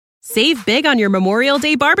Save big on your Memorial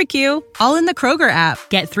Day barbecue, all in the Kroger app.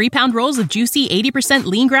 Get 3-pound rolls of juicy 80%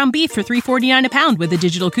 lean ground beef for $3.49 a pound with a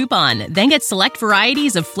digital coupon. Then get select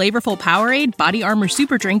varieties of flavorful Powerade, Body Armor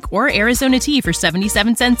Super Drink, or Arizona tea for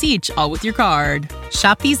 77 cents each, all with your card.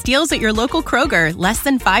 Shop these deals at your local Kroger, less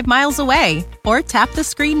than 5 miles away. Or tap the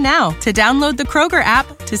screen now to download the Kroger app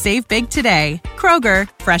to save big today. Kroger,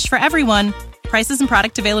 fresh for everyone. Prices and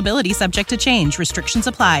product availability subject to change. Restrictions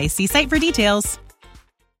apply. See site for details.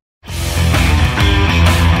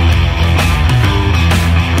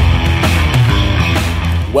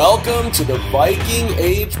 Welcome to the Viking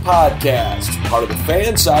Age Podcast, part of the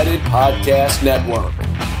Fan-Sided Podcast Network.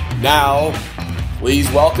 Now, please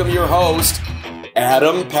welcome your host,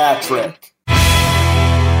 Adam Patrick.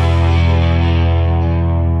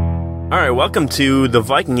 All right, welcome to the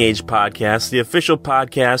Viking Age Podcast, the official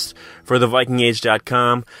podcast for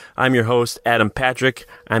thevikingage.com. I'm your host, Adam Patrick.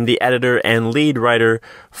 I'm the editor and lead writer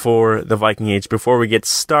for the Viking Age. Before we get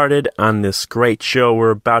started on this great show we're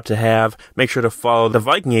about to have, make sure to follow the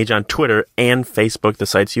Viking Age on Twitter and Facebook. The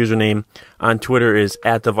site's username on Twitter is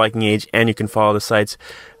 @thevikingage, and you can follow the site's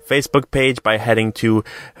Facebook page by heading to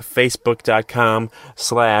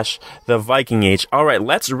facebook.com/thevikingage. All right,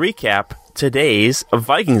 let's recap today's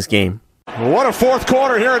Vikings game. What a fourth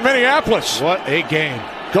quarter here in Minneapolis. What a game.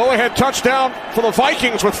 Go-ahead touchdown for the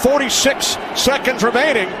Vikings with 46 seconds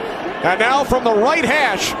remaining. And now from the right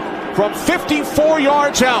hash, from 54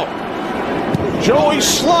 yards out, Joey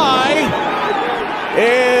Sly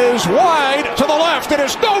is wide to the left. It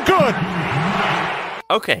is no good.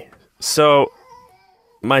 Okay, so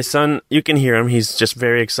my son, you can hear him. He's just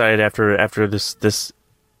very excited after this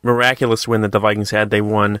miraculous win that the Vikings had. They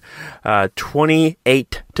won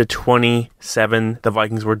 28-27. The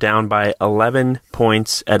Vikings were down by 11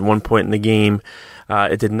 points at one point in the game.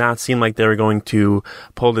 It did not seem like they were going to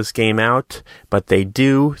pull this game out, but they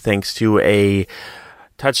do, thanks to a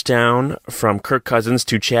touchdown from Kirk Cousins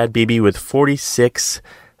to Chad Beebe with 46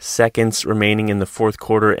 seconds remaining in the fourth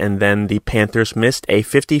quarter, and then the Panthers missed a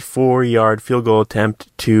 54-yard field goal attempt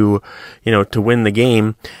to win the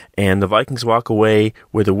game, and the Vikings walk away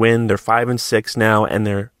with a win. They're 5-6 now, and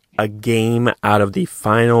they're a game out of the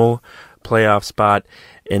final playoff spot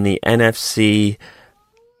in the NFC.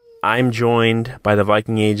 I'm joined by the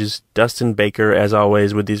Viking Age's Dustin Baker, as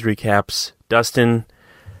always, with these recaps. Dustin,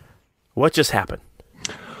 what just happened?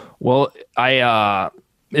 Well,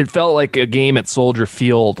 it felt like a game at Soldier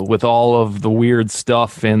Field with all of the weird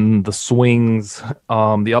stuff and the swings,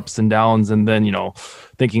 the ups and downs, and then,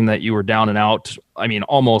 thinking that you were down and out. I mean,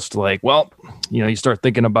 almost like, well, you start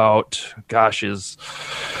thinking about, gosh,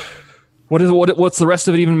 what's the rest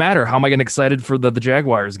of it even matter? How am I getting excited for the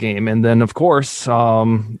Jaguars game? And then, of course,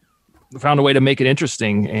 found a way to make it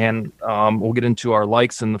interesting, and we'll get into our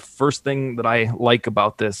likes. And the first thing that I like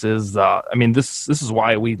about this is, this is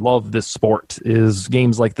why we love this sport, is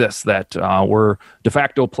games like this that were de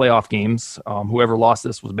facto playoff games. Whoever lost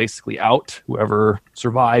this was basically out. Whoever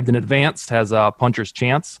survived and advanced has a puncher's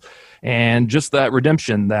chance. And just that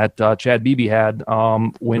redemption that Chad Beebe had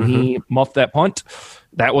when he muffed that punt,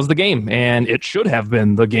 that was the game, and it should have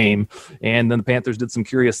been the game. And then the Panthers did some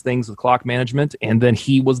curious things with clock management, and then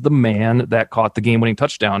he was the man that caught the game-winning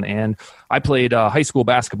touchdown. And I played high school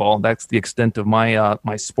basketball. That's the extent of my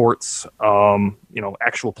my sports,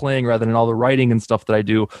 actual playing rather than all the writing and stuff that I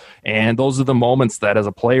do. And those are the moments that, as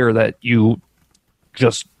a player, that you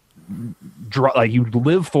just you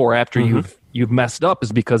live for after you've messed up,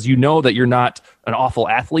 is because you know that you're not an awful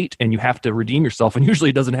athlete and you have to redeem yourself, and usually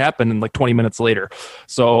it doesn't happen in like 20 minutes later.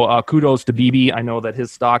 So kudos to Beebe. I know that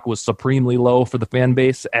his stock was supremely low for the fan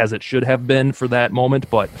base, as it should have been for that moment,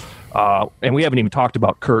 but and we haven't even talked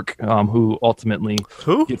about Kirk, who ultimately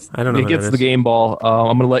gets the game ball.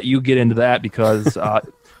 I'm going to let you get into that because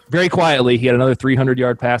very quietly, he had another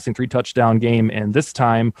 300-yard passing, 3-touchdown game, and this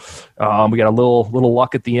time we got a little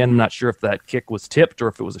luck at the end. I'm not sure if that kick was tipped or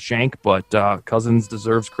if it was a shank, but Cousins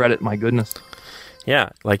deserves credit. My goodness. Yeah,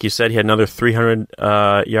 like you said, he had another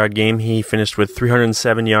 300-yard game. He finished with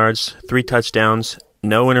 307 yards, 3 touchdowns,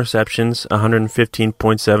 no interceptions,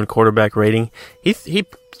 115.7 quarterback rating. He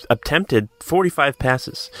attempted 45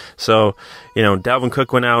 passes. So, Dalvin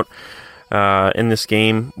Cook went out in this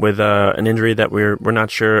game with an injury that we're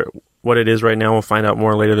not sure what it is right now. We'll find out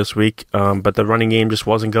more later this week. But the running game just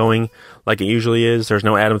wasn't going like it usually is. There's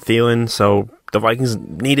no Adam Thielen, so the Vikings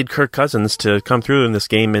needed Kirk Cousins to come through in this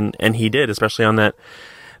game, and he did, especially on that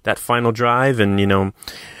final drive. And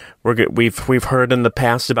we've heard in the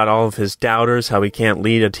past about all of his doubters, how he can't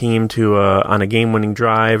lead a team to on a game-winning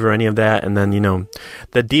drive or any of that. And then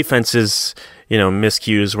the defense's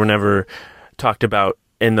miscues were never talked about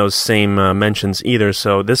in those same mentions either.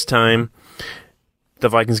 So this time, the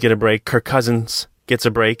Vikings get a break. Kirk Cousins gets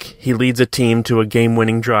a break. He leads a team to a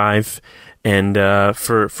game-winning drive, and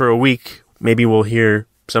for a week, maybe we'll hear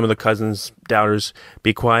some of the Cousins doubters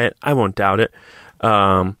be quiet. I won't doubt it,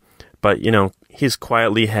 but he's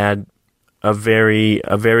quietly had a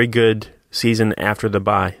very good season after the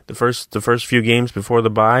bye. The first few games before the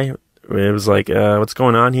bye, it was like, what's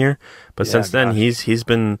going on here? But since then, he's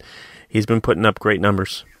been putting up great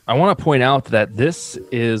numbers. I want to point out that this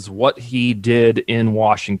is what he did in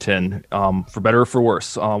Washington, for better or for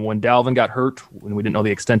worse. When Dalvin got hurt, when we didn't know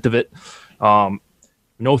the extent of it, no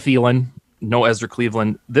Thielen, no Ezra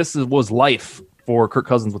Cleveland. This was life for Kirk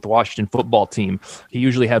Cousins with the Washington football team. He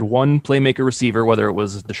usually had one playmaker receiver, whether it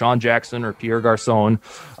was Deshaun Jackson or Pierre Garçon.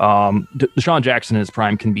 Deshaun Jackson in his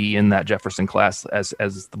prime can be in that Jefferson class as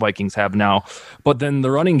the Vikings have now. But then the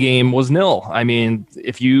running game was nil. I mean,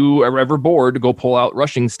 if you are ever bored, go pull out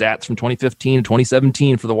rushing stats from 2015 to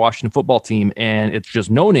 2017 for the Washington football team, and it's just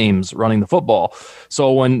no names running the football.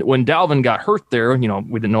 So when Dalvin got hurt there, we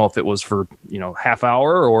didn't know if it was for half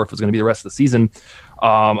hour or if it was going to be the rest of the season.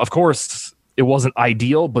 Of course, it wasn't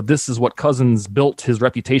ideal, but this is what Cousins built his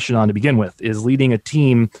reputation on to begin with, is leading a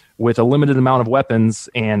team with a limited amount of weapons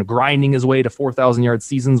and grinding his way to 4,000-yard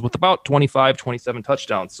seasons with about 25, 27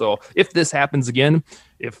 touchdowns. So if this happens again,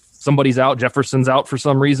 if somebody's out, Jefferson's out for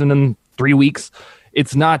some reason in 3 weeks,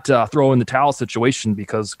 it's not throw in the towel situation,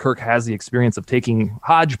 because Kirk has the experience of taking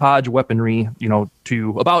hodgepodge weaponry,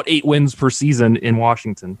 to about 8 wins per season in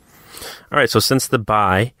Washington. All right, so since the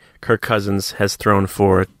bye, Kirk Cousins has thrown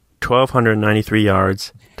for 1,293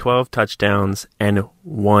 yards, 12 touchdowns, and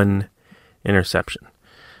 1 interception.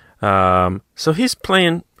 So he's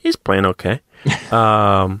playing okay.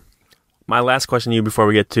 My last question to you before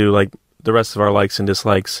we get to the rest of our likes and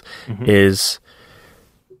dislikes is: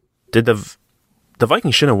 did the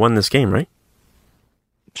Vikings shouldn't have won this game, right?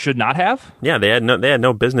 Should not have? Yeah, they had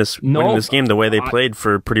no business winning this game the way they played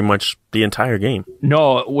for pretty much the entire game.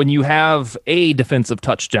 No, when you have a defensive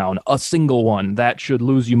touchdown, a single one, that should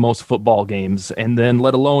lose you most football games, and then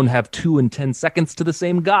let alone have 2 and 10 seconds to the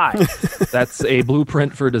same guy. That's a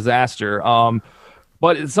blueprint for disaster.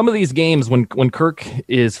 But some of these games, when Kirk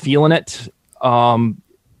is feeling it,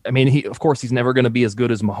 he's never going to be as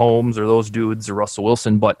good as Mahomes or those dudes or Russell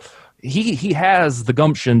Wilson, but he has the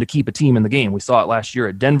gumption to keep a team in the game. We saw it last year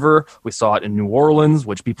at Denver. We saw it in New Orleans,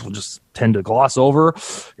 which people just tend to gloss over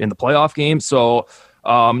in the playoff game. So,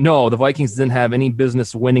 no, the Vikings didn't have any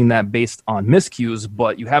business winning that based on miscues,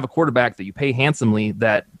 but you have a quarterback that you pay handsomely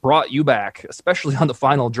that brought you back, especially on the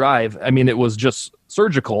final drive. I mean, it was just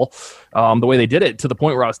surgical the way they did it, to the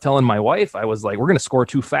point where I was telling my wife, I was like, we're going to score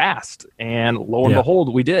too fast. And lo and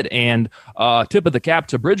behold, we did. And tip of the cap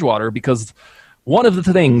to Bridgewater, because one of the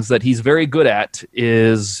things that he's very good at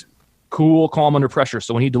is cool, calm under pressure.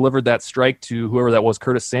 So when he delivered that strike to whoever that was,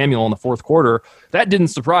 Curtis Samuel, in the fourth quarter, that didn't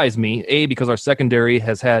surprise me. A, because our secondary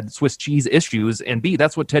has had Swiss cheese issues, and B,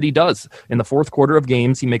 that's what Teddy does in the fourth quarter of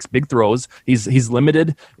games. He makes big throws. He's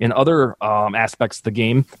limited in other aspects of the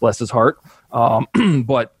game, bless his heart.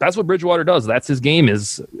 But that's what Bridgewater does. That's his game,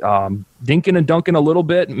 is dinking and dunking a little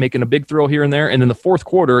bit, making a big throw here and there. And in the fourth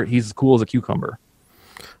quarter, he's cool as a cucumber.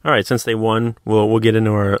 All right, since they won, we'll get into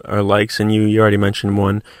our likes, and you already mentioned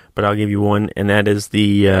one, but I'll give you one, and that is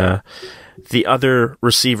the other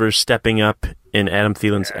receivers stepping up in Adam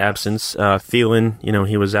Thielen's absence. Thielen,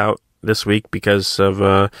 he was out this week because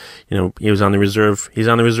of he was on the reserve. He's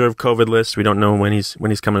on the reserve COVID list. We don't know when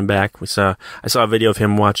he's coming back. I saw a video of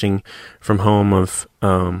him watching from home, of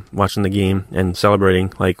watching the game and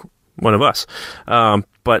celebrating like one of us.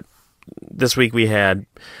 But this week we had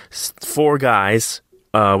 4 guys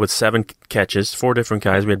with 7 catches, 4 different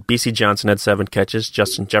guys. We had B.C. Johnson had 7 catches,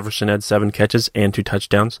 Justin Jefferson had 7 catches and 2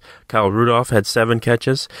 touchdowns, Kyle Rudolph had 7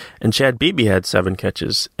 catches, and Chad Beebe had 7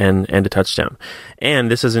 catches and a touchdown.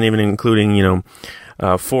 And this isn't even including,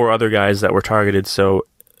 4 other guys that were targeted. So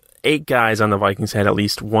 8 guys on the Vikings had at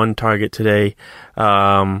least 1 target today.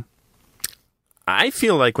 I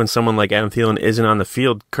feel like when someone like Adam Thielen isn't on the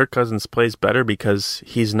field, Kirk Cousins plays better, because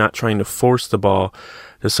he's not trying to force the ball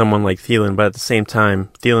to someone like Thielen. But at the same time,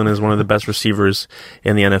 Thielen is one of the best receivers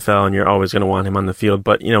in the NFL, and you're always going to want him on the field.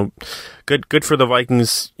 But, good for the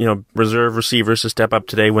Vikings, reserve receivers to step up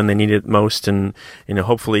today when they need it most. And,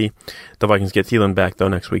 hopefully the Vikings get Thielen back, though,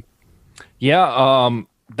 next week. Yeah,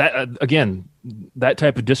 that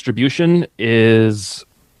type of distribution is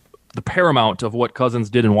the paramount of what Cousins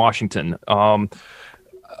did in Washington.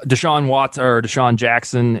 Deshaun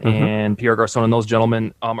Jackson and Pierre Garçon and those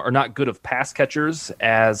gentlemen are not good of pass catchers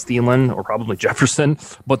as Thielen or probably Jefferson,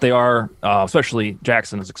 but they are, especially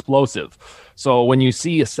Jackson, is explosive. So when you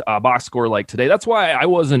see a box score like today, that's why I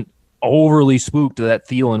wasn't overly spooked that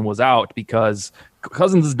Thielen was out, because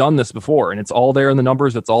Cousins has done this before, and it's all there in the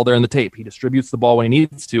numbers. It's all there in the tape. He distributes the ball when he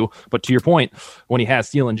needs to. But to your point, when he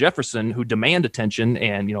has Thielen, Jefferson, who demand attention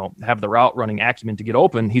and, you know, have the route running acumen to get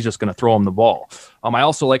open, he's just going to throw him the ball. I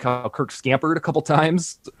also like how Kirk scampered a couple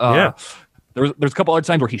times. There's a couple other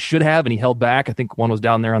times where he should have, and he held back. I think one was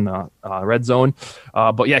down there on the red zone.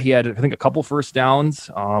 But yeah, he had, I think, a couple first downs.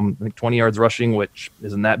 I think 20 yards rushing, which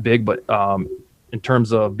isn't that big, but in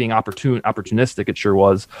terms of being opportunistic, it sure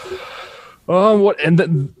was.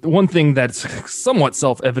 One thing that's somewhat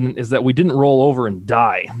self-evident is that we didn't roll over and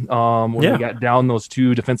die when we got down those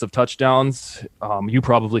 2 defensive touchdowns. You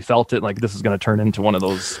probably felt it, like this is going to turn into one of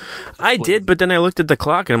those. I did, but then I looked at the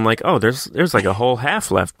clock and I'm like, oh, there's like a whole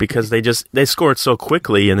half left, because they scored so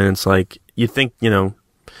quickly, and then it's like you think, you know.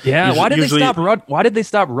 Yeah, why did they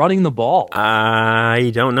stop running the ball?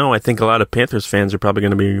 I don't know. I think a lot of Panthers fans are probably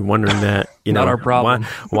going to be wondering that. You know, not our problem.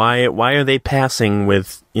 Why are they passing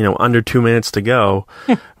with, you know, under 2 minutes to go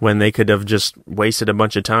when they could have just wasted a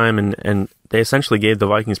bunch of time, and they essentially gave the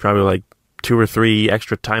Vikings probably like 2 or 3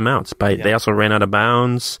 extra timeouts. They also ran out of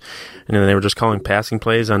bounds, and then they were just calling passing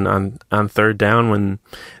plays on third down when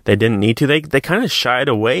they didn't need to. They kind of shied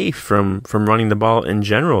away from running the ball in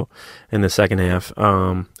general in the second half.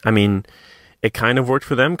 I mean, it kind of worked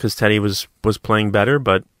for them because Teddy was playing better,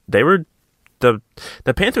 but they were the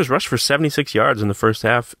Panthers rushed for 76 yards in the first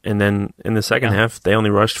half, and then in the second half they only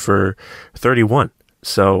rushed for 31.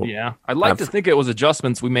 So yeah, I'd like to think it was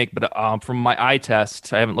adjustments we make, but from my eye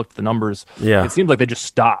test, I haven't looked at the numbers. Yeah, it seems like they just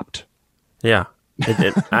stopped. Yeah,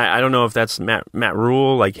 I don't know if that's Matt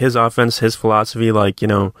Rule, like his offense, his philosophy, like, you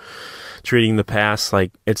know, treating the pass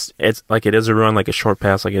like it's like it is a run, like a short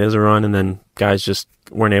pass, like it is a run, and then guys just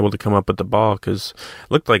weren't able to come up with the ball because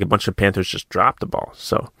it looked like a bunch of Panthers just dropped the ball.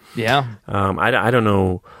 So yeah, I don't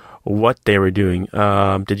know what they were doing.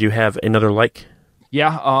 Did you have another like?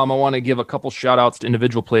 Yeah, I want to give a couple shout-outs to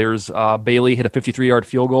individual players. Bailey hit a 53-yard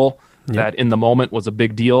field goal that in the moment was a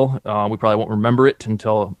big deal. We probably won't remember it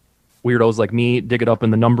until weirdos like me dig it up in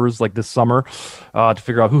the numbers like this summer to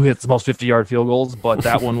figure out who hits the most 50-yard field goals, but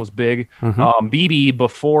that one was big. BB,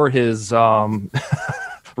 before his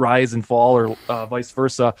rise and fall or vice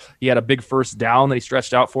versa, he had a big first down that he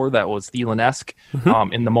stretched out for that was Thielen-esque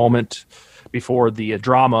in the moment before the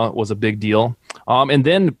drama was a big deal. And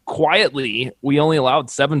then quietly, we only allowed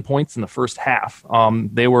 7 points in the first half.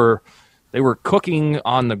 They were cooking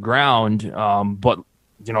on the ground, but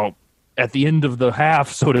you know, at the end of the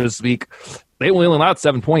half, so to speak, they only allowed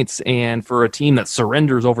 7 points. And for a team that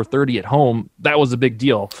surrenders over 30 at home, that was a big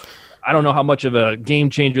deal. I don't know how much of a game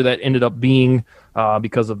changer that ended up being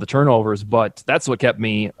because of the turnovers, but that's what kept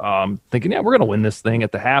me thinking, yeah, we're going to win this thing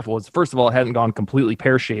at the half. Was, first of all, it hadn't gone completely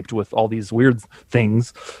pear-shaped with all these weird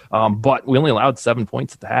things, but we only allowed 7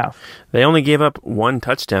 points at the half. They only gave up 1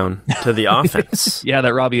 touchdown to the offense. Yeah,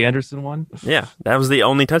 that Robbie Anderson one. Yeah, that was the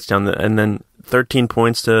only touchdown, and then 13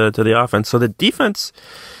 points to the offense. So the defense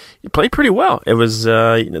played pretty well. It was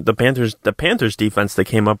the Panthers defense that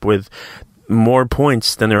came up with more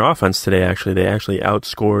points than their offense today. Actually, they actually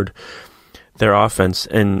outscored their offense,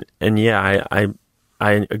 and yeah,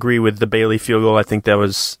 I agree with the Bailey field goal. I think that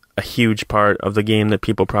was a huge part of the game that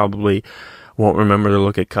people probably won't remember to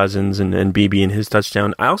look at Cousins and BB and his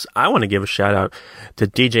touchdown. I want to give a shout out to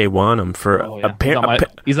DJ Wanham for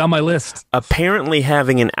he's on my list. Apparently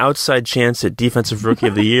having an outside chance at Defensive Rookie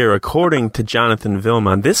of the Year, according to Jonathan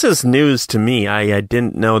Vilma. This is news to me. I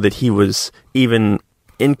didn't know that he was even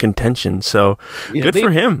in contention, so good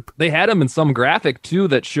for him. They had him in some graphic too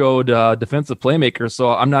that showed defensive playmakers,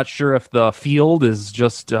 so I'm not sure if the field is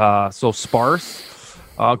just so sparse,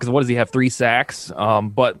 because what does he have, 3 sacks?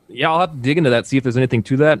 But yeah, I'll have to dig into that, see if there's anything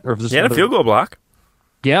to that, or if he had a field goal block.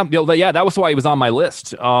 Yeah, that was why he was on my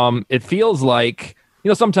list. It feels like, you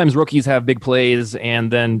know, sometimes rookies have big plays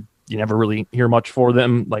and then you never really hear much for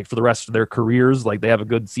them, like for the rest of their careers. Like they have a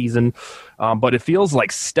good season, but it feels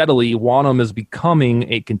like steadily Wanham is becoming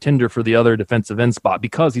a contender for the other defensive end spot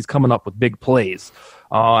because he's coming up with big plays.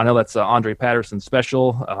 I know that's Andre Patterson's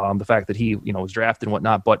special, the fact that he, you know, was drafted and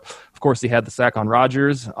whatnot. But of course, he had the sack on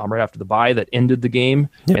Rodgers right after the bye that ended the game,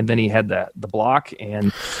 and then he had the block.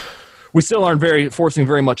 And we still aren't forcing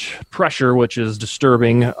very much pressure, which is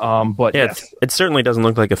disturbing. But yeah, it certainly doesn't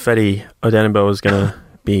look like Ifeadi Odenigbo is going to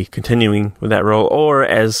not be continuing with that role, or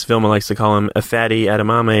as Vilma likes to call him, a fatty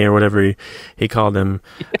Adamame, or whatever he called him.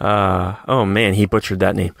 Oh man, he butchered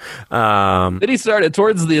that name. Then he started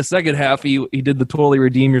towards the second half. He did the totally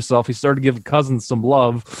redeem yourself. He started giving Cousins some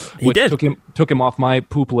love, which took him off my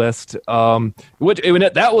poop list.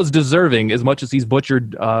 That was deserving, as much as he's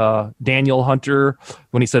butchered Daniel Hunter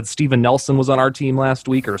when he said Steven Nelson was on our team last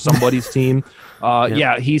week, or somebody's team.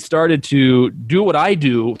 Yeah, he started to do what I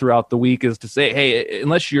do throughout the week, is to say, hey,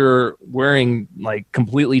 unless you're wearing like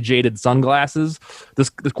completely jaded sunglasses, this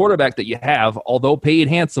quarterback that you have, although paid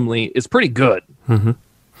handsomely, is pretty good. Mm-hmm.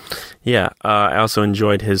 Yeah, I also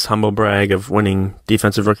enjoyed his humble brag of winning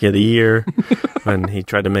Defensive Rookie of the Year when he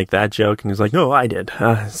tried to make that joke, and he's like, "No, I did."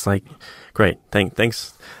 It's like, great,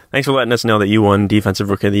 thanks for letting us know that you won Defensive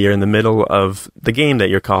Rookie of the Year in the middle of the game that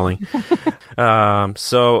you're calling.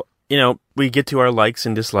 So we get to our likes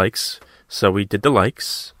and dislikes. So we did the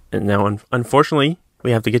likes, and now unfortunately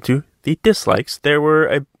we have to get to the dislikes. There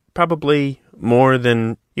were probably more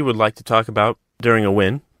than you would like to talk about during a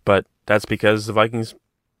win, but that's because the Vikings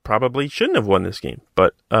probably shouldn't have won this game.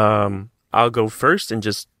 But I'll go first and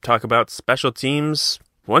just talk about special teams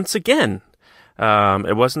once again.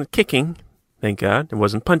 It wasn't kicking, thank God. It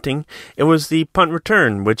wasn't punting. It was the punt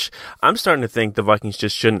return, which I'm starting to think the Vikings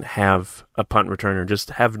just shouldn't have a punt returner.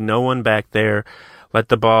 Just have no one back there. Let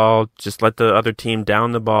the other team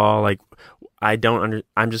down the ball. Like, I'm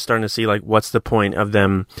just starting to see, like, what's the point of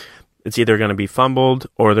them? It's either going to be fumbled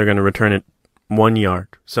or they're going to return it 1 yard.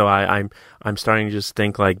 So I'm starting to just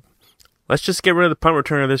think, like, let's just get rid of the punt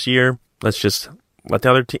returner this year. Let's just let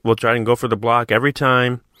the other team. We'll try and go for the block every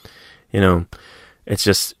time. It's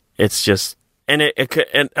just, and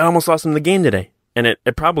it almost lost them the game today, and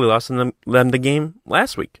it probably lost them the game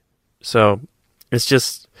last week. So it's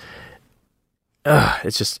just,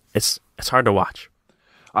 it's hard to watch.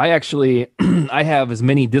 I actually, I have as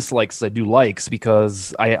many dislikes as I do likes,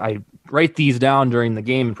 because I write these down during the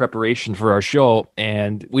game in preparation for our show,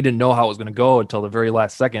 and we didn't know how it was going to go until the very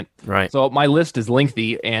last second. Right. So my list is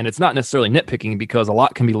lengthy, and it's not necessarily nitpicking, because a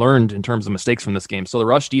lot can be learned in terms of mistakes from this game. So the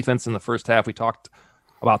rush defense in the first half, we talked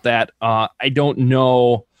about that. I don't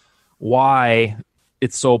know why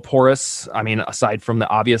it's so porous. I mean, aside from the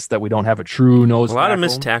obvious that we don't have a true nose tackle. A lot of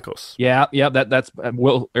missed tackles. Yeah. That's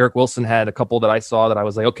Eric Wilson had a couple that I saw that I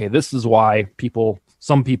was like, okay, this is why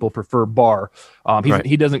some people prefer Barr. Right.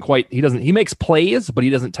 He makes plays, but he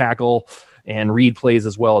doesn't tackle and read plays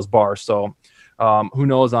as well as Barr. So who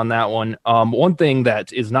knows on that one. One thing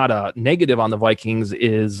that is not a negative on the Vikings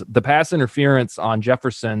is the pass interference on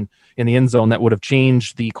Jefferson in the end zone that would have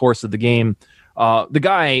changed the course of the game. The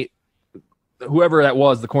guy, whoever that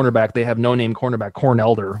was, the cornerback, they have no-name cornerback, Corn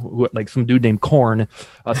Elder, like some dude named Corn.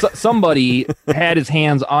 Somebody had his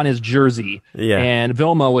hands on his jersey, and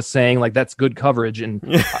Vilma was saying, like, that's good coverage. And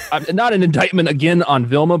not an indictment, again, on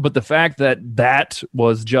Vilma, but the fact that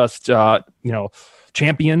was just,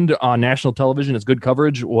 championed on national television as good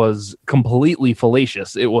coverage was completely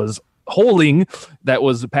fallacious. It was holding that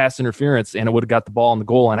was pass interference, and it would have got the ball on the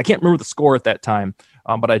goal line. I can't remember the score at that time,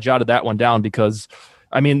 but I jotted that one down because,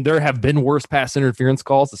 I mean, there have been worse pass interference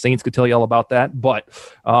calls. The Saints could tell you all about that, but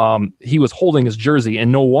he was holding his jersey,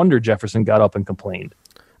 and no wonder Jefferson got up and complained.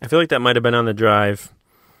 I feel like that might have been on the drive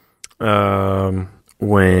when...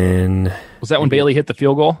 Was that when Bailey hit the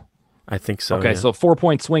field goal? I think so. Okay, so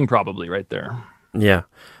 4-point swing probably right there. Yeah.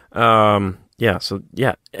 He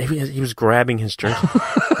was grabbing his jersey.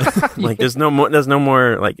 Like, there's no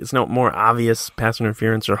more, like, it's no more obvious pass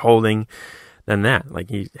interference or holding than that. Like,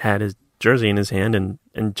 he had his jersey in his hand,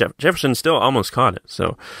 and Jefferson still almost caught it.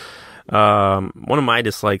 So one of my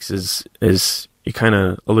dislikes is you kind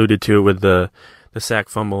of alluded to it with the sack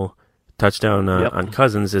fumble touchdown on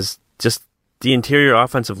Cousins, is just the interior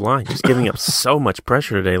offensive line just giving up so much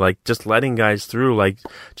pressure today, like just letting guys through, like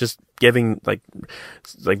just giving like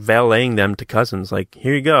valeting them to Cousins, like,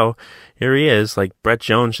 here you go, here he is, like Brett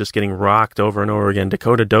Jones just getting rocked over and over again,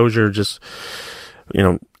 Dakota Dozier just,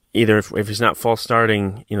 either if he's not false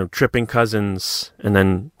starting, tripping Cousins, and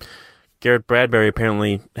then Garrett Bradbury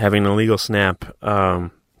apparently having an illegal snap,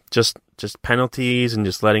 just penalties and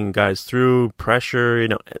just letting guys through, pressure.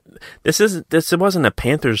 This wasn't a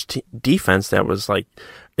Panthers defense that was like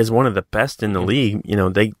is one of the best in the league.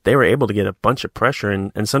 They were able to get a bunch of pressure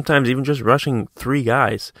and sometimes even just rushing three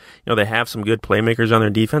guys. They have some good playmakers on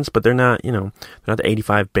their defense, but they're not they're not the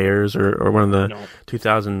 85 Bears or one of the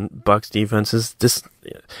 2000 Bucks defenses.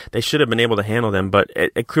 They should have been able to handle them, but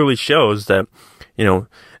it clearly shows that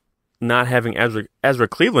not having Ezra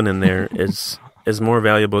Cleveland in there is more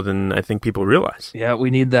valuable than I think people realize. Yeah, we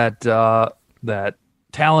need that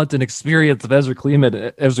talent and experience of Ezra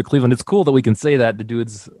Cleveland. It's cool that we can say that. The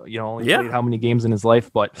dude's, only played how many games in his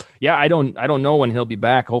life, but I don't know when he'll be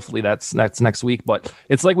back. Hopefully that's next week, but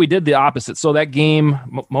it's like we did the opposite. So that game,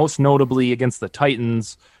 most notably against the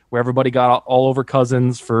Titans, where everybody got all over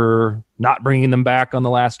Cousins for not bringing them back on the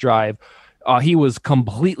last drive. He was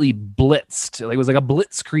completely blitzed. It was like a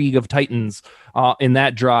blitzkrieg of Titans in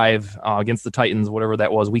that drive against the Titans, whatever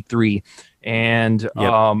that was, week 3. And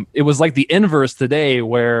it was like the inverse today,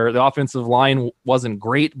 where the offensive line wasn't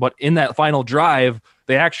great, but in that final drive,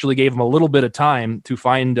 they actually gave him a little bit of time to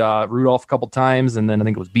find Rudolph a couple times, and then I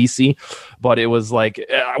think it was BC. But it was like,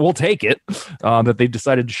 we'll take it that they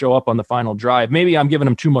decided to show up on the final drive. Maybe I'm giving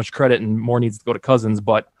him too much credit and more needs to go to Cousins,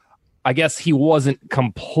 but I guess he wasn't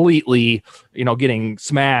completely, getting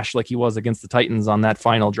smashed like he was against the Titans on that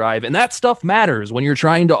final drive. And that stuff matters when you're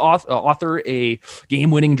trying to author a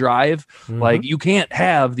game-winning drive. Mm-hmm. Like, you can't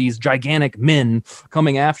have these gigantic men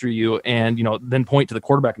coming after you and, then point to the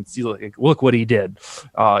quarterback and see, like, look what he did.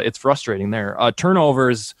 It's frustrating there.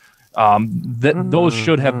 Turnovers, those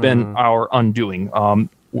should have been our undoing.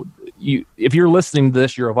 If you're listening to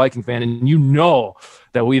this, you're a Viking fan, and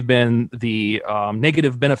that we've been the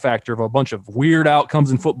negative benefactor of a bunch of weird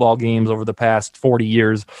outcomes in football games over the past 40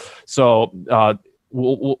 years. So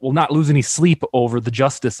we'll not lose any sleep over the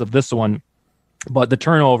justice of this one. But the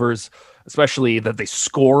turnovers, especially that they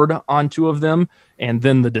scored on 2 of them, and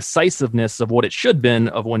then the decisiveness of what it should have been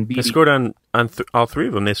of when they scored on all 3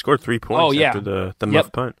 of them. They scored 3 points after the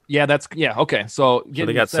muff punt. Yeah, okay. So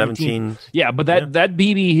they got 17. Yeah, but that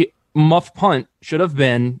BB muff punt should have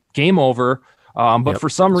been game over. But for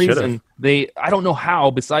some reason, I don't know how,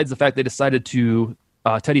 besides the fact they decided to,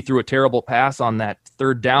 Teddy threw a terrible pass on that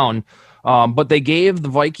 3rd down, but they gave the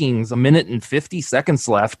Vikings 1 minute and 50 seconds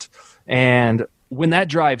left. And when that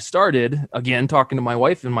drive started, again, talking to my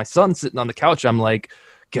wife and my son sitting on the couch, I'm like,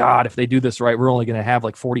 God, if they do this right, we're only going to have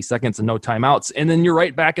like 40 seconds and no timeouts. And then you're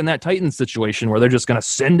right back in that Titans situation where they're just going to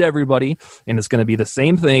send everybody, and it's going to be the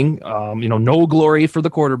same thing. No glory for the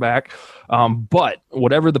quarterback. But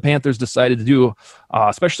whatever the Panthers decided to do,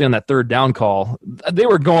 especially on that 3rd down call, they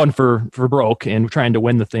were going for broke and trying to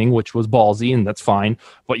win the thing, which was ballsy, and that's fine.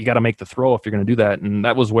 But you got to make the throw if you're going to do that. And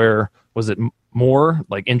that was where, was it Moore,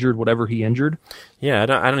 like, injured whatever he injured? Yeah,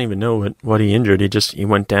 I don't even know what he injured. He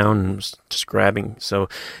went down and was just grabbing. So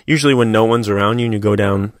usually when no one's around you and you go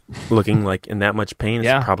down looking like in that much pain,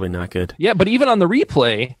 it's probably not good. Yeah, but even on the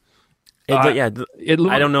replay, I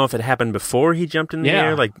don't know if it happened before he jumped in the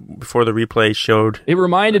air, like before the replay showed. It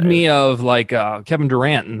reminded me of like Kevin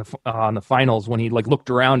Durant in the finals when he like looked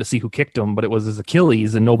around to see who kicked him, but it was his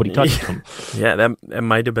Achilles and nobody touched him. Yeah, that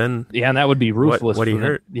might have been. Yeah, and that would be ruthless. What he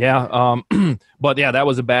hurt. Yeah, but yeah, that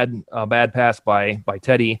was a bad pass by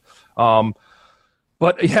Teddy.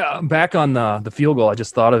 But yeah, back on the field goal, I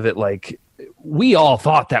just thought of it like, we all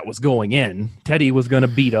thought that was going in. Teddy was going to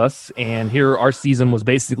beat us, and here our season was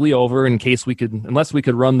basically over unless we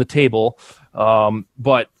could run the table.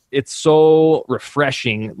 But it's so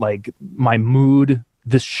refreshing, like my mood,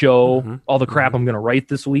 this show, all the crap I'm going to write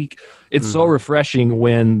this week. It's so refreshing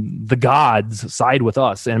when the gods side with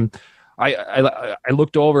us. And I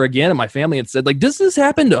looked over again at my family and said, like, does this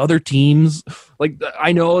happen to other teams? Like,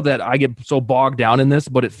 I know that I get so bogged down in this,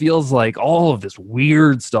 but it feels like all of this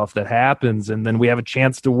weird stuff that happens, and then we have a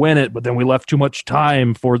chance to win it, but then we left too much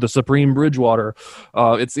time for the Supreme Bridgewater.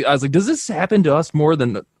 I was like, does this happen to us more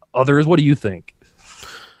than others? What do you think?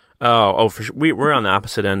 Oh, for sure. We're on the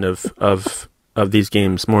opposite end of these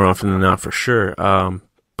games more often than not, for sure.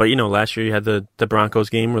 But, last year you had the Broncos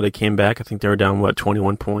game where they came back. I think they were down,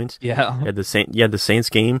 21 points? Yeah. You had the Saints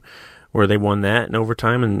game where they won that in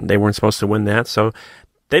overtime, and they weren't supposed to win that. So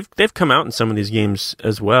they've come out in some of these games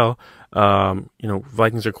as well.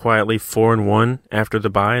 Vikings are quietly 4-1 after the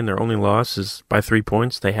bye, and their only loss is by 3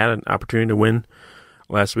 points. They had an opportunity to win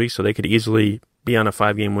last week, so they could easily be on a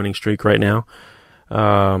 5-game winning streak right now.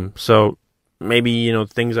 So maybe,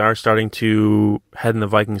 things are starting to head in the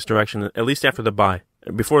Vikings' direction, at least after the bye.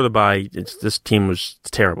 Before the bye, this team was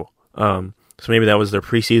terrible. So maybe that was their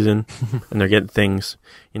preseason, and they're getting things,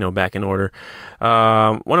 back in order.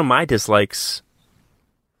 One of my dislikes,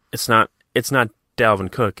 it's not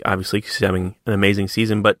Dalvin Cook, obviously, because he's having an amazing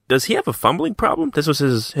season, but does he have a fumbling problem? This was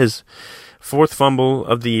his 4th fumble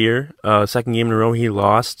of the year. 2nd game in a row he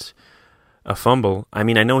lost a fumble. I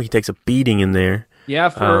mean, I know he takes a beating in there. Yeah,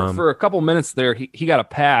 for a couple minutes there, he got a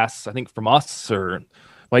pass, I think, from us or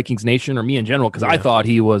Vikings Nation or me in general, because I thought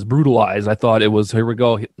he was brutalized. I thought it was, here we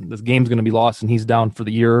go, this game's going to be lost and he's down for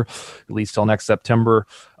the year, at least till next September.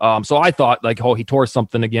 So I thought like, oh, he tore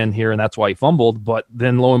something again here and that's why he fumbled. But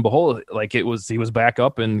then lo and behold, like he was back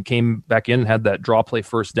up and came back in and had that draw play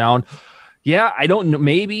first down. Yeah, I don't know.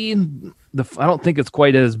 Maybe I don't think it's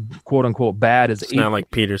quite as quote unquote bad as it's not like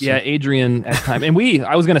Peterson. Yeah, Adrian at time. And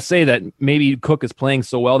I was going to say that maybe Cook is playing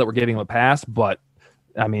so well that we're giving him a pass, but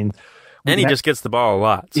I mean, and he just gets the ball a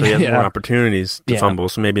lot, so he has more opportunities to fumble.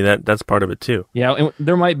 So maybe that's part of it too. Yeah, and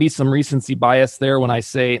there might be some recency bias there when I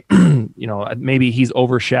say, maybe he's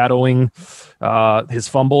overshadowing his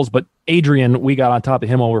fumbles. But Adrian, we got on top of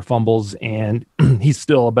him over fumbles, and he's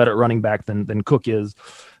still a better running back than Cook is.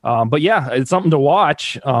 But yeah, it's something to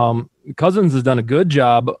watch. Cousins has done a good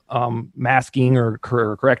job masking or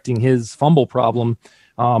correcting his fumble problem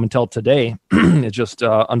until today. It's just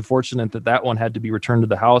unfortunate that one had to be returned to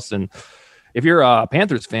the house. And if you're a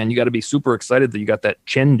Panthers fan, you got to be super excited that you got that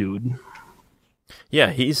Chen dude.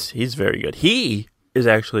 Yeah, he's very good. He is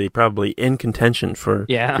actually probably in contention for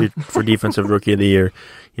defensive rookie of the year.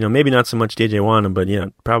 Maybe not so much DJ Wana, but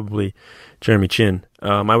probably Jeremy Chin.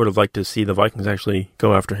 I would have liked to see the Vikings actually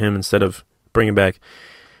go after him instead of bringing back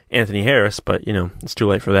Anthony Harris, but it's too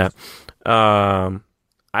late for that.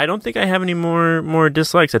 I don't think I have any more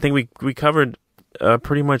dislikes. I think we covered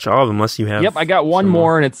pretty much all of them, unless you have. Yep, I got one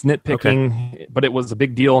more, and it's nitpicking, but it was a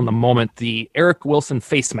big deal in the moment. The Eric Wilson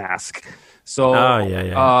face mask. So,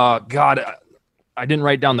 God, I didn't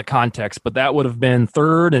write down the context, but that would have been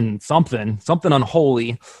third and something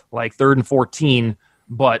unholy, like 3rd and 14.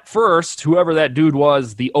 But first, whoever that dude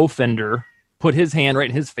was, the offender, put his hand right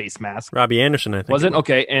in his face mask. Robbie Anderson, I think. Was it?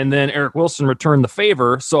 Okay. And then Eric Wilson returned the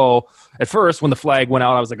favor. So at first, when the flag went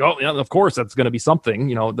out, I was like, oh, yeah, of course, that's going to be something,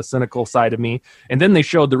 the cynical side of me. And then they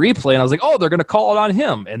showed the replay, and I was like, oh, they're going to call it on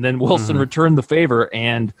him. And then Wilson returned the favor.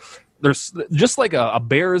 And there's just like a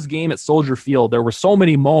Bears game at Soldier Field. There were so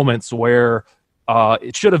many moments where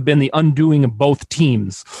it should have been the undoing of both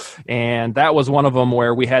teams. And that was one of them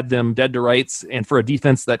where we had them dead to rights. And for a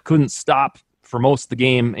defense that couldn't stop for most of the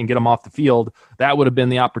game and get them off the field, that would have been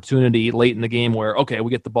the opportunity late in the game where, okay, we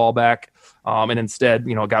get the ball back. And instead,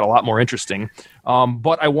 it got a lot more interesting.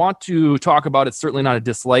 But I want to talk about, it's certainly not a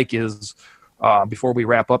dislike, is before we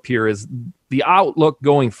wrap up here, is the outlook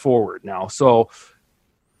going forward now. So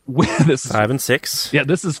this 5 and 6. Yeah,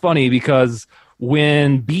 this is funny because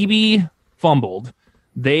when BB fumbled,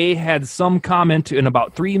 they had some comment in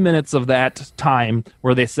about 3 minutes of that time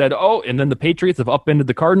where they said, oh, and then the Patriots have upended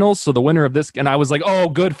the Cardinals, so the winner of this, and I was like, oh,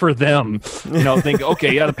 good for them. Think,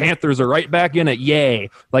 okay, yeah, the Panthers are right back in it, yay.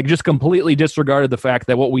 Like, just completely disregarded the fact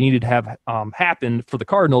that what we needed to have happen for the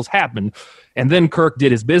Cardinals happened. And then Kirk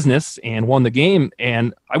did his business and won the game,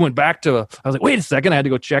 and I went back to, I was like, wait a second, I had to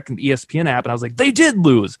go check the ESPN app, and I was like, they did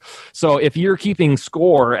lose. So if you're keeping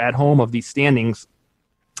score at home of these standings,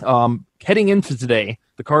 heading into today,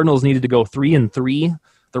 the Cardinals needed to go 3-3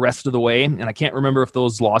 the rest of the way, and I can't remember if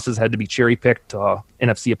those losses had to be cherry-picked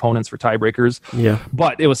NFC opponents for tiebreakers. Yeah,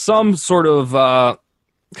 but it was some sort of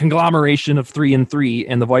conglomeration of 3-3,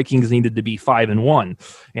 and the Vikings needed to be 5-1,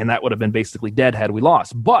 and that would have been basically dead had we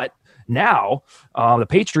lost. But now, the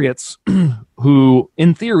Patriots, who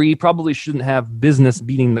in theory probably shouldn't have business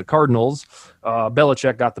beating the Cardinals,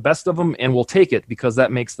 Belichick got the best of them, and we'll take it because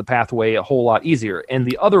that makes the pathway a whole lot easier. And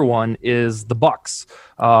the other one is the Bucs.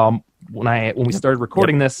 When we started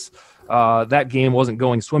recording this, that game wasn't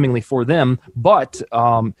going swimmingly for them. But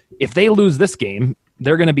if they lose this game,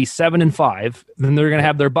 they're going to be 7-5. Then they're going to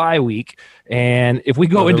have their bye week, and if we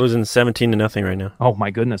go into losing 17-0 right now. Oh my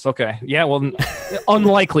goodness. Okay, yeah. Well,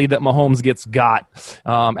 unlikely that Mahomes gets got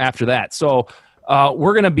after that. So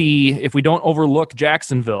we're going to be, if we don't overlook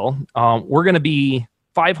Jacksonville, we're going to be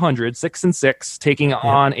 500, 6-6, taking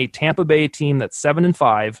on a Tampa Bay team that's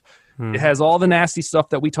 7-5. It has all the nasty stuff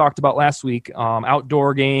that we talked about last week.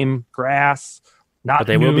 Outdoor game, grass. But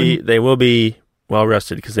they will be well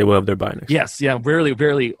rested because they will have their bye next. Yes, yeah, very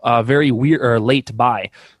weird or late bye.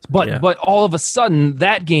 But all of a sudden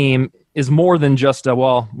that game is more than just we're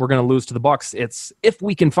going to lose to the Bucs. It's if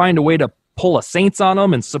we can find a way to pull a Saints on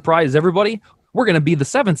them and surprise everybody, we're going to be the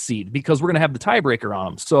 7th seed because we're going to have the tiebreaker on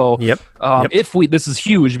them. So if this is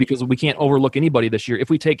huge because we can't overlook anybody this year. If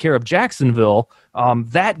we take care of Jacksonville,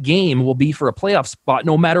 that game will be for a playoff spot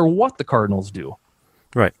no matter what the Cardinals do.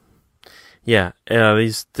 Right. Yeah.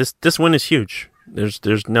 This win is huge.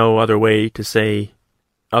 There's no other way to say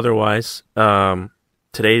otherwise.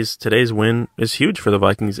 Today's win is huge for the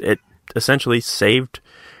Vikings. It essentially saved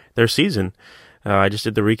their season. I just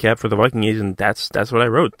did the recap for the Viking Age, and that's what I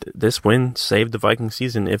wrote. This win saved the Viking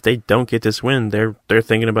season. If they don't get this win, they're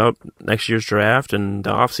thinking about next year's draft and the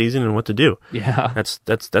off season and what to do. Yeah,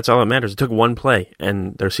 that's all that matters. It took one play,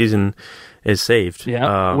 and their season is saved.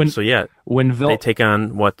 Yeah. They take on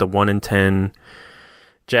the 1-10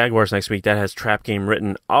 Jaguars next week. That has trap game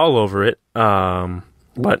written all over it.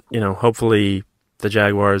 But hopefully the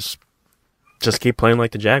Jaguars just keep playing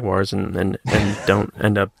like the Jaguars and don't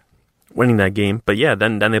end up winning that game. But yeah,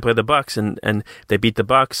 then they play the Bucs and they beat the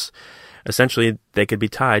Bucs. Essentially, they could be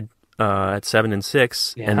tied at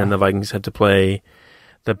 7-6, and then the Vikings had to play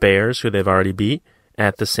the Bears, who they've already beat,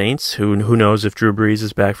 at the Saints. Who knows if Drew Brees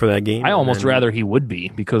is back for that game? I almost rather he would be,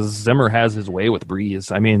 because Zimmer has his way with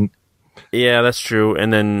Brees. I mean, yeah, that's true.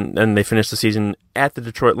 And then they finish the season at the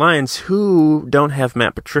Detroit Lions, who don't have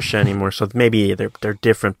Matt Patricia anymore, so maybe they're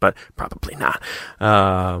different, but probably not.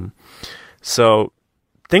 So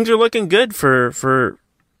things are looking good for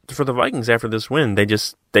the Vikings after this win.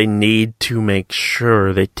 They need to make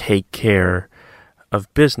sure they take care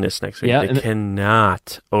of business next week. Yeah, they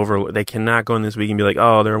cannot go in this week and be like,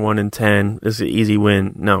 oh, they're 1-10. This is an easy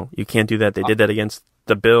win. No, you can't do that. They did that against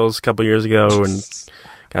the Bills a couple years ago and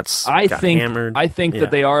got hammered. I think that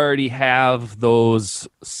they already have those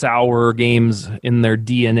sour games in their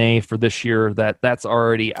DNA for this year. That's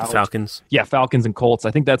already out. Falcons. Yeah, Falcons and Colts.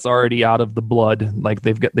 I think that's already out of the blood. Like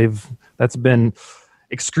that's been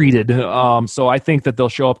excreted. So I think that they'll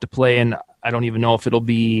show up to play, and I don't even know if it'll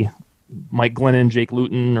be Mike Glennon, Jake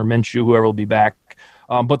Luton, or Minshew, whoever will be back.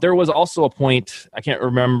 But there was also a point, I can't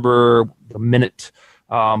remember the minute,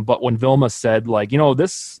 but when Vilma said,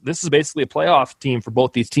 this is basically a playoff team for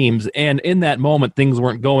both these teams. And in that moment, things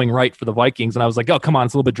weren't going right for the Vikings. And I was like, oh, come on,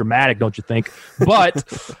 it's a little bit dramatic, don't you think?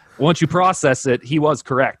 But once you process it, he was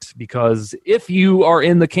correct. Because if you are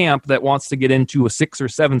in the camp that wants to get into a 6 or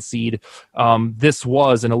 7 seed, this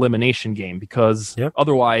was an elimination game. Because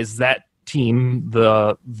otherwise that team,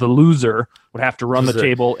 the loser, would have to run the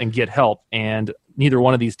table and get help. And neither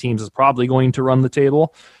one of these teams is probably going to run the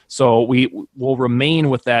table. So we will remain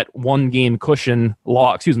with that one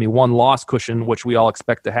loss cushion, which we all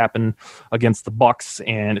expect to happen against the Bucs.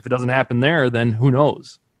 And if it doesn't happen there, then who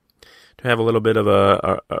knows? To have a little bit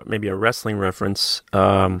of maybe a wrestling reference,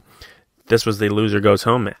 this was the loser goes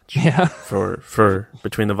home match. Yeah. for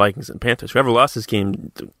between the Vikings and Panthers. Whoever lost this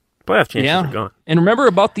game, the playoff chances are gone. And remember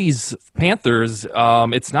about these Panthers,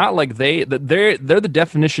 it's not like they're the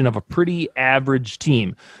definition of a pretty average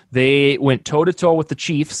team. They went toe-to-toe with the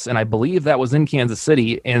Chiefs, and I believe that was in Kansas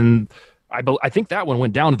City, and I think that one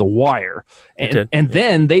went down to the wire. And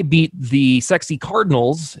then they beat the sexy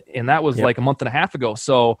Cardinals, and that was like a month and a half ago.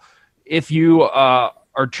 So if you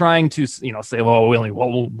are trying to say, well, we only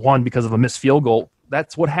won because of a missed field goal,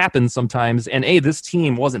 that's what happens sometimes. And this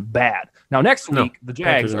team wasn't bad. Now next week the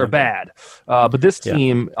Jags are bad, but this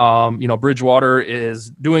team, Bridgewater is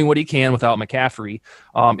doing what he can without McCaffrey.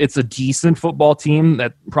 It's a decent football team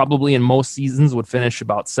that probably in most seasons would finish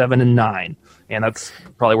about 7-9, and that's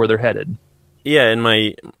probably where they're headed. Yeah, in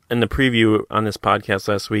the preview on this podcast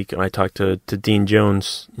last week, I talked to Dean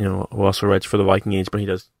Jones, who also writes for the Viking Age, but he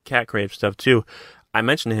does Cat Crave stuff too. I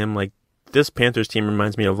mentioned to him, like, this Panthers team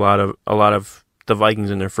reminds me of a lot of the Vikings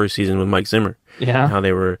in their first season with Mike Zimmer. Yeah, how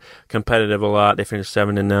they were competitive a lot. They finished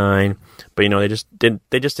 7-9, but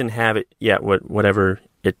they just didn't have it yet. Whatever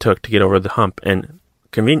it took to get over the hump. And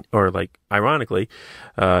ironically,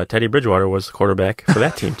 Teddy Bridgewater was the quarterback for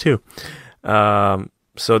that team too.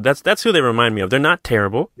 So that's who they remind me of. They're not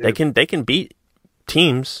terrible. Yeah. They can beat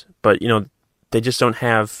teams, but they just don't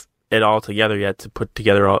have it all together yet to put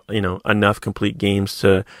together enough complete games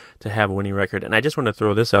to have a winning record. And I just want to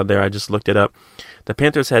throw this out there. I just looked it up. The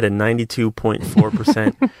Panthers had a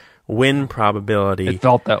 92.4% win probability. It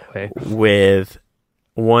felt that way with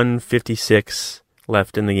 156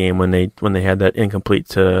 left in the game when they had that incomplete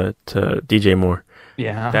to DJ Moore.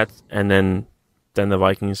 Yeah. And then the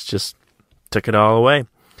Vikings just took it all away.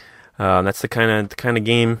 That's the kind of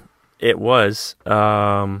game it was.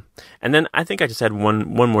 And then I think I just had one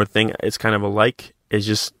more thing. It's kind of is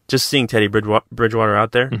just seeing Teddy Bridgewater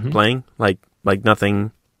out there playing like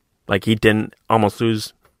nothing, like he didn't almost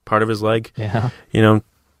lose part of his leg. Yeah.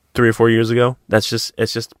 3 or 4 years ago. It's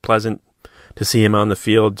just pleasant to see him on the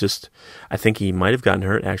field. Just, I think he might have gotten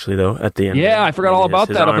hurt actually though at the end. Yeah, I forgot all about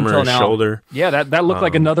that up until now. Shoulder. Yeah, that looked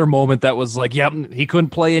like another moment that was like, yep, he couldn't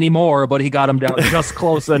play anymore, but he got him down just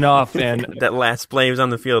close enough. And that last play was on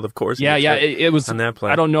the field, of course. Yeah, it was on that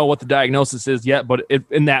play. I don't know what the diagnosis is yet, but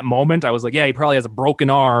in that moment, I was like, yeah, he probably has a broken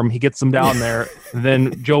arm. He gets him down there, and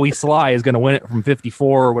then Joey Sly is going to win it from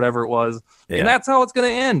 54 or whatever it was. Yeah. And that's how it's going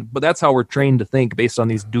to end. But that's how we're trained to think based on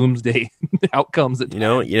these doomsday outcomes. That you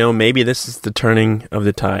know, maybe this is the turning of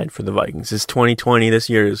the tide for the Vikings. It's 2020. This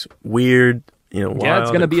year is weird. You know, wild. Yeah, it's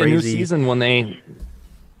going to be crazy. A new season when they.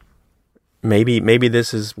 Maybe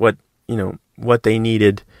this is what they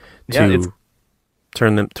needed to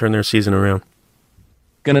turn their season around.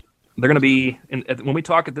 They're going to be when we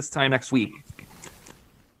talk at this time next week.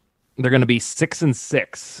 They're going to be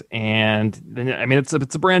 6-6, and then, I mean it's a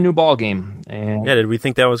brand new ball game. And yeah, did we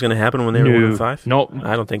think that was going to happen when they were 1-5? Nope,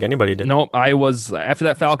 I don't think anybody did. Nope, I was after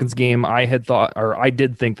that Falcons game. I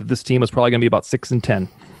did think that this team was probably going to be about 6-10.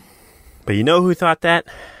 But you know who thought that?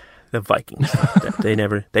 The Vikings. They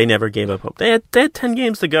never gave up hope. They had 10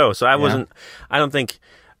 games to go, so I don't think,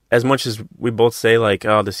 as much as we both say like,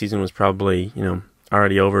 oh, the season was probably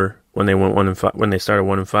already over when they went 1-5 when they started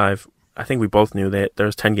 1-5. I think we both knew that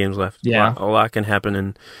there's 10 games left. Yeah. A lot can happen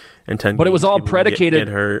in 10 games. But it was all predicated.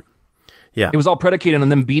 Get hurt. Yeah. It was all predicated on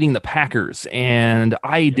them beating the Packers, and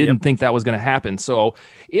I didn't think that was going to happen. So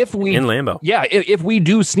if we... In Lambeau. Yeah, if we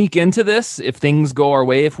do sneak into this, if things go our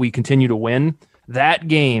way, if we continue to win, that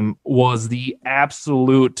game was the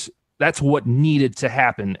absolute... That's what needed to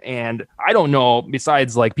happen. And I don't know,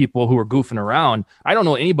 besides like people who were goofing around, I don't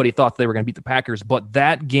know anybody thought they were going to beat the Packers, but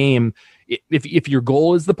that game... If your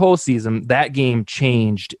goal is the postseason, that game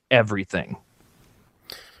changed everything.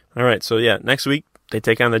 All right, so yeah, next week they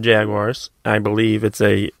take on the Jaguars. I believe it's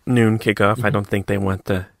a noon kickoff. Mm-hmm. I don't think they want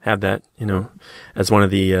to have that, as one of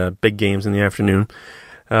the big games in the afternoon.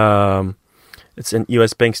 It's in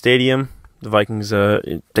U.S. Bank Stadium. The Vikings, I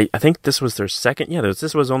think this was their second. Yeah,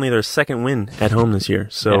 this was only their second win at home this year.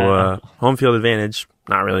 So home field advantage,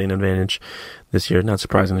 not really an advantage this year. Not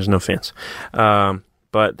surprising. There's no fans.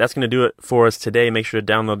 But that's going to do it for us today. Make sure to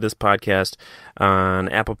download this podcast on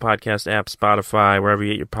Apple Podcast app, Spotify, wherever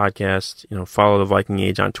you get your podcasts. Follow the Viking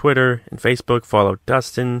Age on Twitter and Facebook. Follow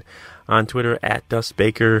Dustin on Twitter at Dust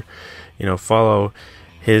Baker. Follow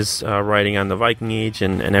his writing on the Viking Age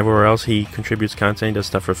and everywhere else he contributes content. He does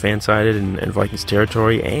stuff for Fansided and Vikings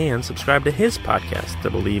Territory. And subscribe to his podcast, the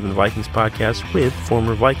Believe in the Vikings podcast, with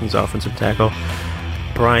former Vikings offensive tackle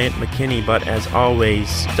Bryant McKinney. But as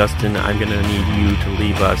always, Dustin, I'm going to need you to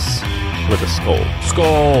leave us with a skull.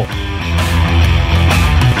 Skull.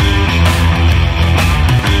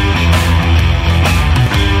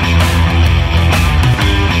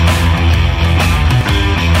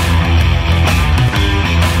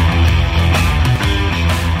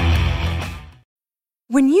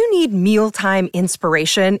 When you need mealtime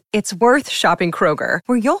inspiration, it's worth shopping Kroger,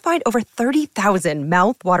 where you'll find over 30,000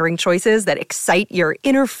 mouth-watering choices that excite your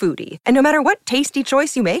inner foodie. And no matter what tasty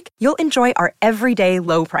choice you make, you'll enjoy our everyday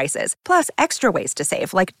low prices, plus extra ways to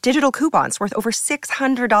save, like digital coupons worth over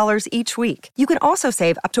 $600 each week. You can also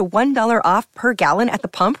save up to $1 off per gallon at the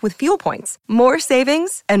pump with fuel points. More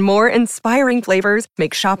savings and more inspiring flavors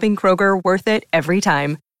make shopping Kroger worth it every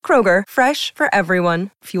time. Kroger, fresh for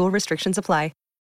everyone. Fuel restrictions apply.